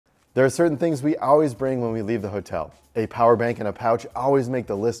There are certain things we always bring when we leave the hotel. A power bank and a pouch always make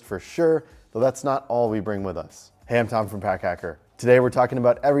the list for sure, though that's not all we bring with us. Hey, I'm Tom from Pack Hacker. Today we're talking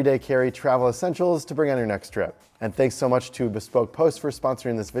about everyday carry travel essentials to bring on your next trip. And thanks so much to Bespoke Post for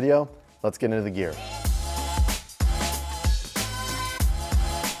sponsoring this video. Let's get into the gear.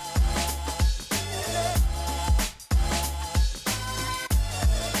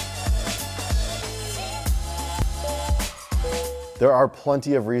 There are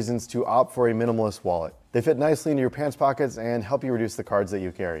plenty of reasons to opt for a minimalist wallet. They fit nicely into your pants pockets and help you reduce the cards that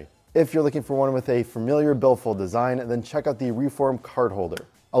you carry. If you're looking for one with a familiar billfold design, then check out the Reform card holder.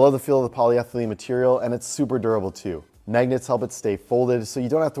 I love the feel of the polyethylene material, and it's super durable too. Magnets help it stay folded, so you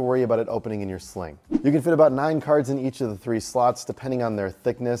don't have to worry about it opening in your sling. You can fit about 9 cards in each of the 3 slots depending on their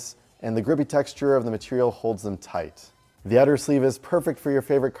thickness, and the grippy texture of the material holds them tight. The outer sleeve is perfect for your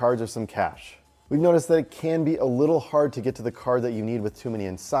favorite cards or some cash. We've noticed that it can be a little hard to get to the card that you need with too many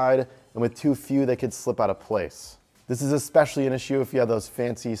inside, and with too few they could slip out of place. This is especially an issue if you have those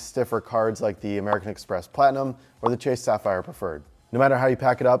fancy, stiffer cards like the American Express Platinum or the Chase Sapphire Preferred. No matter how you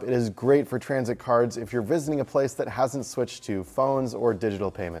pack it up, it is great for transit cards if you're visiting a place that hasn't switched to phones or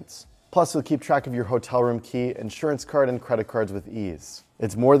digital payments. Plus, you'll keep track of your hotel room key, insurance card, and credit cards with ease.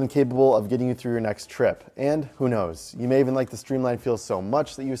 It's more than capable of getting you through your next trip. And who knows, you may even like the streamlined feel so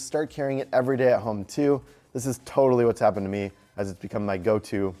much that you start carrying it every day at home too. This is totally what's happened to me, as it's become my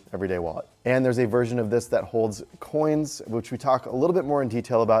go-to everyday wallet. And there's a version of this that holds coins, which we talk a little bit more in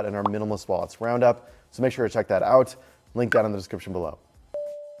detail about in our Minimalist Wallets Roundup, so make sure to check that out. Link down in the description below.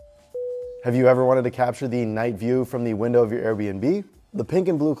 Have you ever wanted to capture the night view from the window of your Airbnb? The pink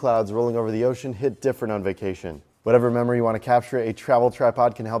and blue clouds rolling over the ocean hit different on vacation. Whatever memory you want to capture, a travel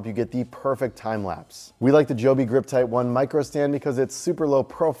tripod can help you get the perfect time lapse. We like the Joby Grip Type 1 micro stand because it's super low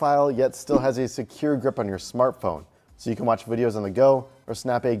profile, yet still has a secure grip on your smartphone, so you can watch videos on the go or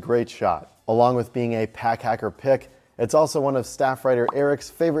snap a great shot. Along with being a Pack Hacker pick, it's also one of staff writer Eric's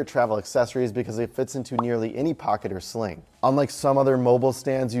favorite travel accessories because it fits into nearly any pocket or sling. Unlike some other mobile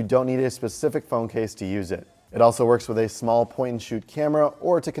stands, you don't need a specific phone case to use it. It also works with a small point-and-shoot camera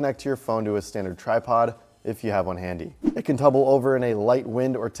or to connect to your phone to a standard tripod if you have one handy. It can tumble over in a light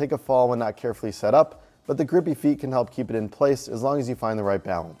wind or take a fall when not carefully set up, but the grippy feet can help keep it in place as long as you find the right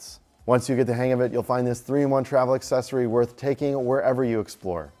balance. Once you get the hang of it, you'll find this 3-in-1 travel accessory worth taking wherever you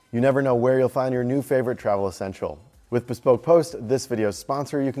explore. You never know where you'll find your new favorite travel essential. With Bespoke Post, this video's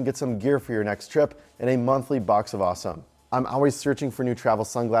sponsor, you can get some gear for your next trip in a monthly box of awesome. I'm always searching for new travel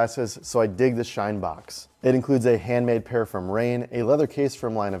sunglasses, so I dig the Shine box. It includes a handmade pair from Rain, a leather case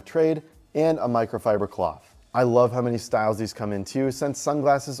from Line of Trade, and a microfiber cloth. I love how many styles these come in too, since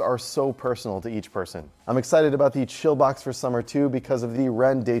sunglasses are so personal to each person. I'm excited about the Chill box for summer too because of the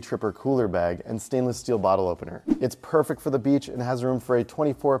Ren Day Tripper cooler bag and stainless steel bottle opener. It's perfect for the beach and has room for a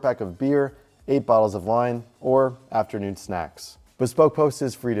 24-pack of beer, 8 bottles of wine, or afternoon snacks. Bespoke Post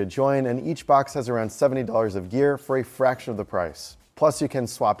is free to join, and each box has around $70 of gear for a fraction of the price. Plus, you can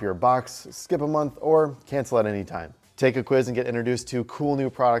swap your box, skip a month, or cancel at any time. Take a quiz and get introduced to cool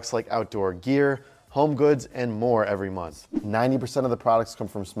new products like outdoor gear, home goods, and more every month. 90% of the products come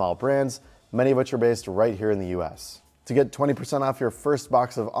from small brands, many of which are based right here in the US. To get 20% off your first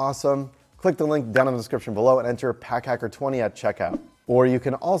box of awesome, click the link down in the description below and enter PackHacker20 at checkout. Or you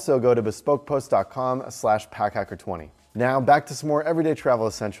can also go to bespokepost.com/packhacker20. Now back to some more everyday travel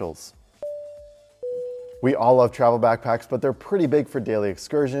essentials. We all love travel backpacks, but they're pretty big for daily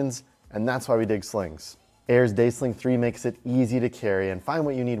excursions, and that's why we dig slings. Air's DaySling 3 makes it easy to carry and find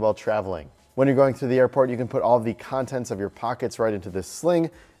what you need while traveling. When you're going through the airport, you can put all of the contents of your pockets right into this sling.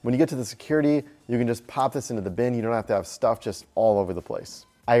 When you get to the security, you can just pop this into the bin. You don't have to have stuff just all over the place.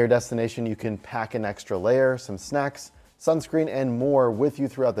 At your destination, you can pack an extra layer, some snacks, sunscreen, and more with you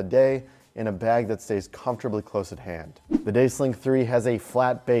throughout the day in a bag that stays comfortably close at hand. The DaySling 3 has a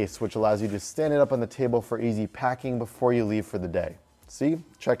flat base, which allows you to stand it up on the table for easy packing before you leave for the day. See?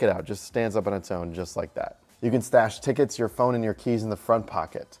 Check it out. Just stands up on its own just like that. You can stash tickets, your phone, and your keys in the front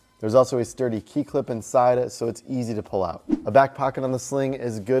pocket. There's also a sturdy key clip inside, so it's easy to pull out. A back pocket on the sling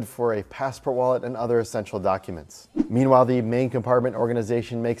is good for a passport wallet and other essential documents. Meanwhile, the main compartment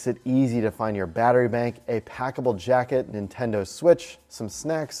organization makes it easy to find your battery bank, a packable jacket, Nintendo Switch, some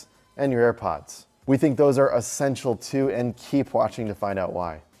snacks, and your AirPods. We think those are essential too, and keep watching to find out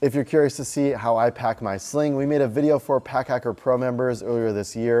why. If you're curious to see how I pack my sling, we made a video for Pack Hacker Pro members earlier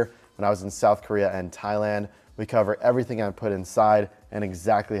this year when I was in South Korea and Thailand. We cover everything I put inside and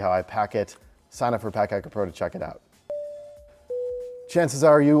exactly how I pack it. Sign up for Pack Hacker Pro to check it out. Chances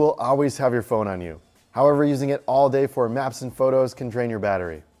are you will always have your phone on you. However, using it all day for maps and photos can drain your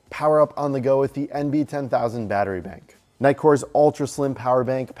battery. Power up on the go with the NB10000 battery bank. Nitecore's ultra slim power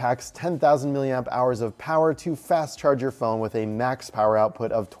bank packs 10,000 milliamp hours of power to fast charge your phone with a max power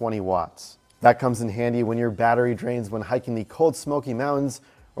output of 20 watts. That comes in handy when your battery drains when hiking the cold Smoky Mountains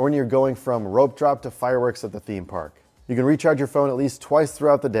or when you're going from rope drop to fireworks at the theme park. You can recharge your phone at least twice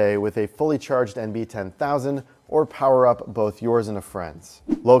throughout the day with a fully charged NB10000 or power up both yours and a friend's.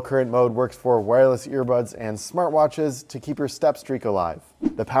 Low current mode works for wireless earbuds and smartwatches to keep your step streak alive.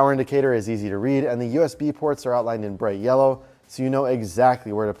 The power indicator is easy to read and the USB ports are outlined in bright yellow, so you know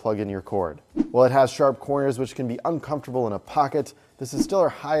exactly where to plug in your cord. While it has sharp corners which can be uncomfortable in a pocket, this is still our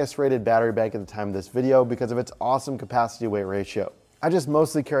highest rated battery bank at the time of this video because of its awesome capacity weight ratio. I just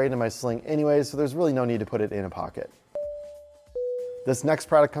mostly carry it in my sling anyways, so there's really no need to put it in a pocket. This next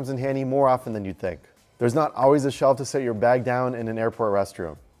product comes in handy more often than you'd think. There's not always a shelf to set your bag down in an airport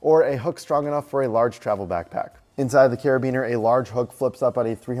restroom, or a hook strong enough for a large travel backpack. Inside the carabiner, a large hook flips up on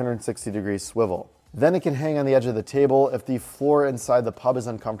a 360-degree swivel. Then it can hang on the edge of the table if the floor inside the pub is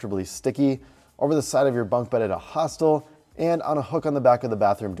uncomfortably sticky, over the side of your bunk bed at a hostel, and on a hook on the back of the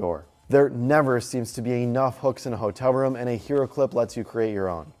bathroom door. There never seems to be enough hooks in a hotel room, and a hero clip lets you create your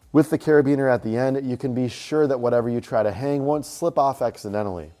own. With the carabiner at the end, you can be sure that whatever you try to hang won't slip off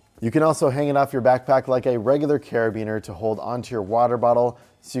accidentally. You can also hang it off your backpack like a regular carabiner to hold onto your water bottle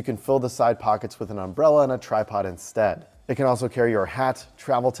so you can fill the side pockets with an umbrella and a tripod instead. It can also carry your hat,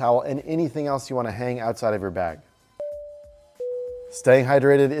 travel towel, and anything else you want to hang outside of your bag. Staying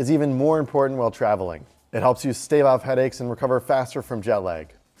hydrated is even more important while traveling. It helps you stave off headaches and recover faster from jet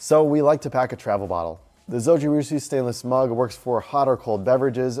lag. So we like to pack a travel bottle. The Zojirushi stainless mug works for hot or cold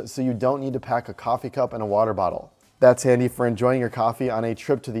beverages, so you don't need to pack a coffee cup and a water bottle. That's handy for enjoying your coffee on a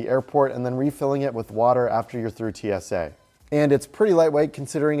trip to the airport and then refilling it with water after you're through TSA. And it's pretty lightweight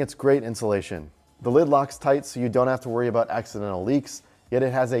considering its great insulation. The lid locks tight so you don't have to worry about accidental leaks, yet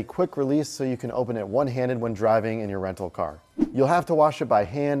it has a quick release so you can open it one-handed when driving in your rental car. You'll have to wash it by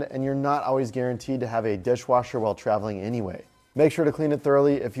hand, and you're not always guaranteed to have a dishwasher while traveling anyway. Make sure to clean it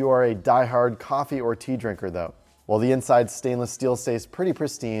thoroughly if you are a die-hard coffee or tea drinker though. While the inside stainless steel stays pretty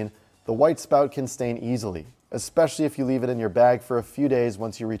pristine, the white spout can stain easily, especially if you leave it in your bag for a few days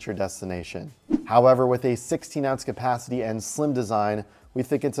once you reach your destination. However, with a 16-ounce capacity and slim design, we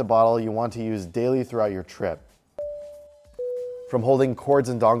think it's a bottle you want to use daily throughout your trip. From holding cords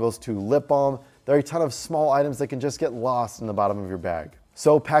and dongles to lip balm, there are a ton of small items that can just get lost in the bottom of your bag.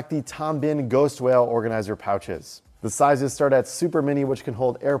 So pack the Tom Bin Ghost Whale Organizer pouches. The sizes start at super mini, which can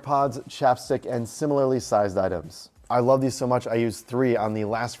hold AirPods, chapstick, and similarly sized items. I love these so much I used 3 on the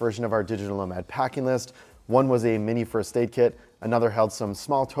last version of our Digital Nomad packing list. One was a mini first aid kit, another held some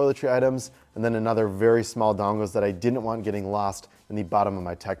small toiletry items, and then another very small dongles that I didn't want getting lost in the bottom of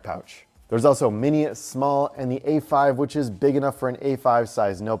my tech pouch. There's also mini, small, and the A5, which is big enough for an A5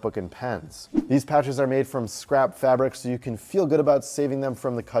 size notebook and pens. These pouches are made from scrap fabric, so you can feel good about saving them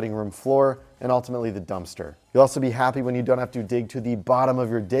from the cutting room floor and ultimately the dumpster. You'll also be happy when you don't have to dig to the bottom of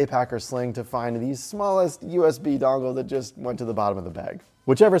your day packer sling to find the smallest USB dongle that just went to the bottom of the bag.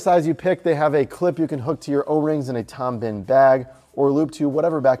 Whichever size you pick, they have a clip you can hook to your O-rings in a Tom Bin bag or loop to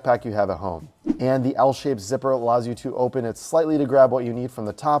whatever backpack you have at home. And the L-shaped zipper allows you to open it slightly to grab what you need from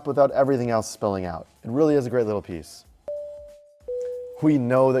the top without everything else spilling out. It really is a great little piece. We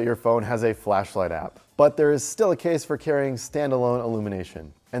know that your phone has a flashlight app, but there is still a case for carrying standalone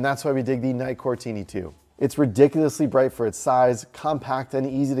illumination. And that's why we dig the Nitecore Teeny 2. It's ridiculously bright for its size, compact, and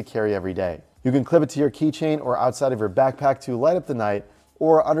easy to carry every day. You can clip it to your keychain or outside of your backpack to light up the night,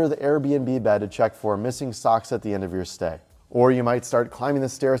 or under the Airbnb bed to check for missing socks at the end of your stay. Or you might start climbing the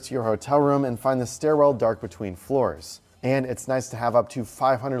stairs to your hotel room and find the stairwell dark between floors. And it's nice to have up to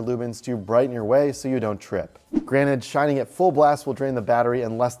 500 lumens to brighten your way so you don't trip. Granted, shining at full blast will drain the battery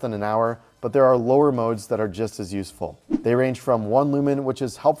in less than an hour, but there are lower modes that are just as useful. They range from 1 lumen, which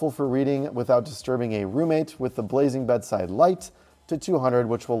is helpful for reading without disturbing a roommate with the blazing bedside light, to 200,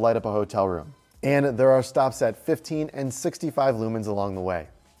 which will light up a hotel room. And there are stops at 15 and 65 lumens along the way.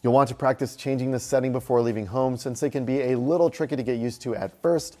 You'll want to practice changing the setting before leaving home, since they can be a little tricky to get used to at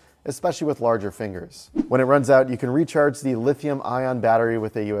first, especially with larger fingers. When it runs out, you can recharge the lithium-ion battery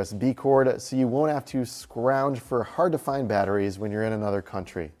with a USB cord, so you won't have to scrounge for hard-to-find batteries when you're in another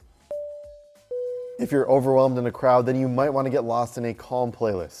country. If you're overwhelmed in a crowd, then you might want to get lost in a calm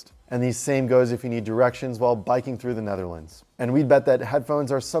playlist. And the same goes if you need directions while biking through the Netherlands. And we'd bet that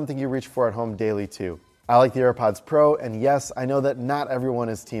headphones are something you reach for at home daily too. I like the AirPods Pro, and yes, I know that not everyone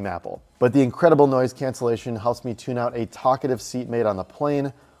is Team Apple, but the incredible noise cancellation helps me tune out a talkative seatmate on the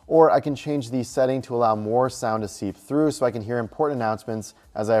plane, or I can change the setting to allow more sound to seep through so I can hear important announcements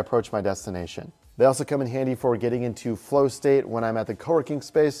as I approach my destination. They also come in handy for getting into flow state when I'm at the co-working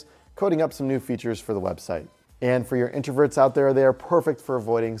space, coding up some new features for the website. And for your introverts out there, they are perfect for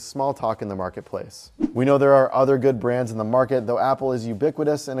avoiding small talk in the marketplace. We know there are other good brands in the market, though Apple is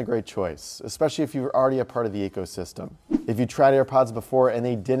ubiquitous and a great choice, especially if you're already a part of the ecosystem. If you tried AirPods before and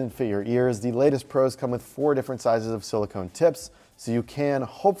they didn't fit your ears, the latest Pros come with 4 different sizes of silicone tips, so you can,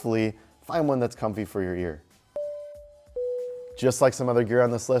 hopefully, find one that's comfy for your ear. Just like some other gear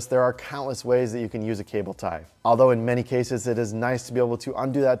on this list, there are countless ways that you can use a cable tie. Although in many cases it is nice to be able to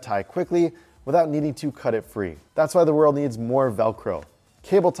undo that tie quickly without needing to cut it free. That's why the world needs more Velcro.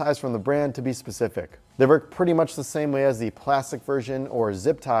 Cable ties from the brand, to be specific. They work pretty much the same way as the plastic version or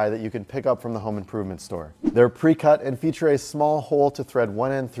zip tie that you can pick up from the home improvement store. They're pre-cut and feature a small hole to thread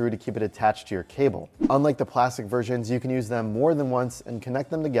one end through to keep it attached to your cable. Unlike the plastic versions, you can use them more than once and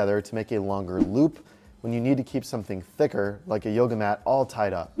connect them together to make a longer loop when you need to keep something thicker, like a yoga mat, all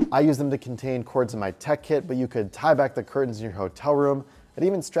tied up. I use them to contain cords in my tech kit, but you could tie back the curtains in your hotel room and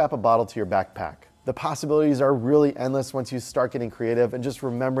even strap a bottle to your backpack. The possibilities are really endless once you start getting creative and just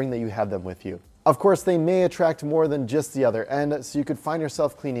remembering that you have them with you. Of course, they may attract more than just the other end, so you could find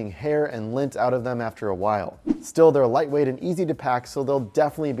yourself cleaning hair and lint out of them after a while. Still, they're lightweight and easy to pack, so they'll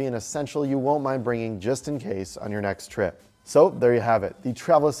definitely be an essential you won't mind bringing just in case on your next trip. So there you have it, the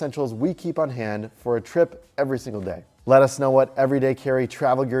travel essentials we keep on hand for a trip every single day. Let us know what everyday carry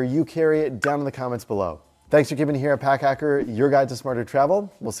travel gear you carry down in the comments below. Thanks for keeping it here at Pack Hacker, your guide to smarter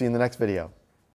travel. We'll see you in the next video.